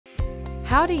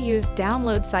How to use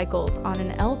download cycles on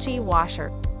an LG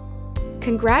washer.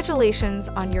 Congratulations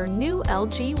on your new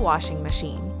LG washing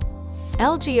machine.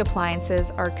 LG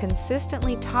appliances are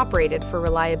consistently top-rated for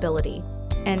reliability,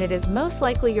 and it is most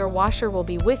likely your washer will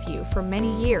be with you for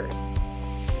many years.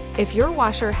 If your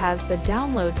washer has the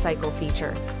download cycle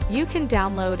feature, you can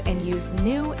download and use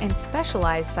new and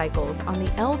specialized cycles on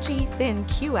the LG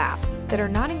ThinQ app that are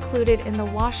not included in the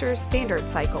washer's standard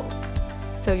cycles,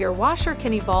 so your washer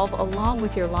can evolve along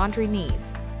with your laundry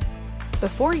needs.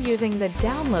 Before using the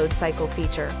download cycle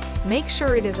feature, make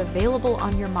sure it is available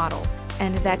on your model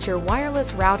and that your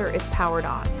wireless router is powered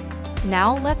on.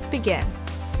 Now let's begin.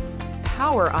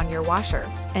 Power on your washer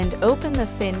and open the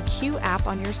ThinQ app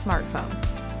on your smartphone.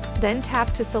 Then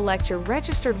tap to select your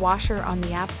registered washer on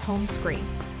the app's home screen.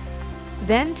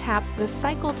 Then tap the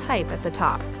cycle type at the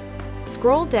top.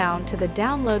 Scroll down to the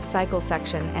download cycle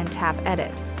section and tap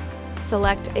Edit.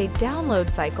 Select a download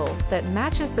cycle that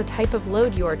matches the type of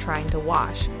load you are trying to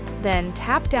wash. Then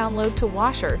tap Download to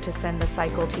Washer to send the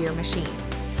cycle to your machine.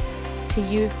 To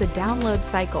use the download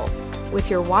cycle, with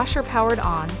your washer powered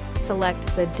on, select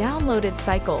the downloaded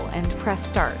cycle and press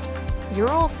Start.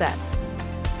 You're all set.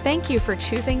 Thank you for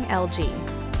choosing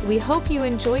LG. We hope you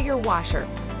enjoy your washer.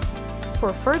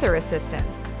 For further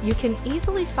assistance, you can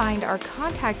easily find our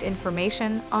contact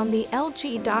information on the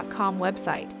LG.com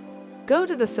website. Go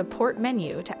to the support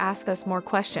menu to ask us more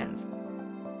questions.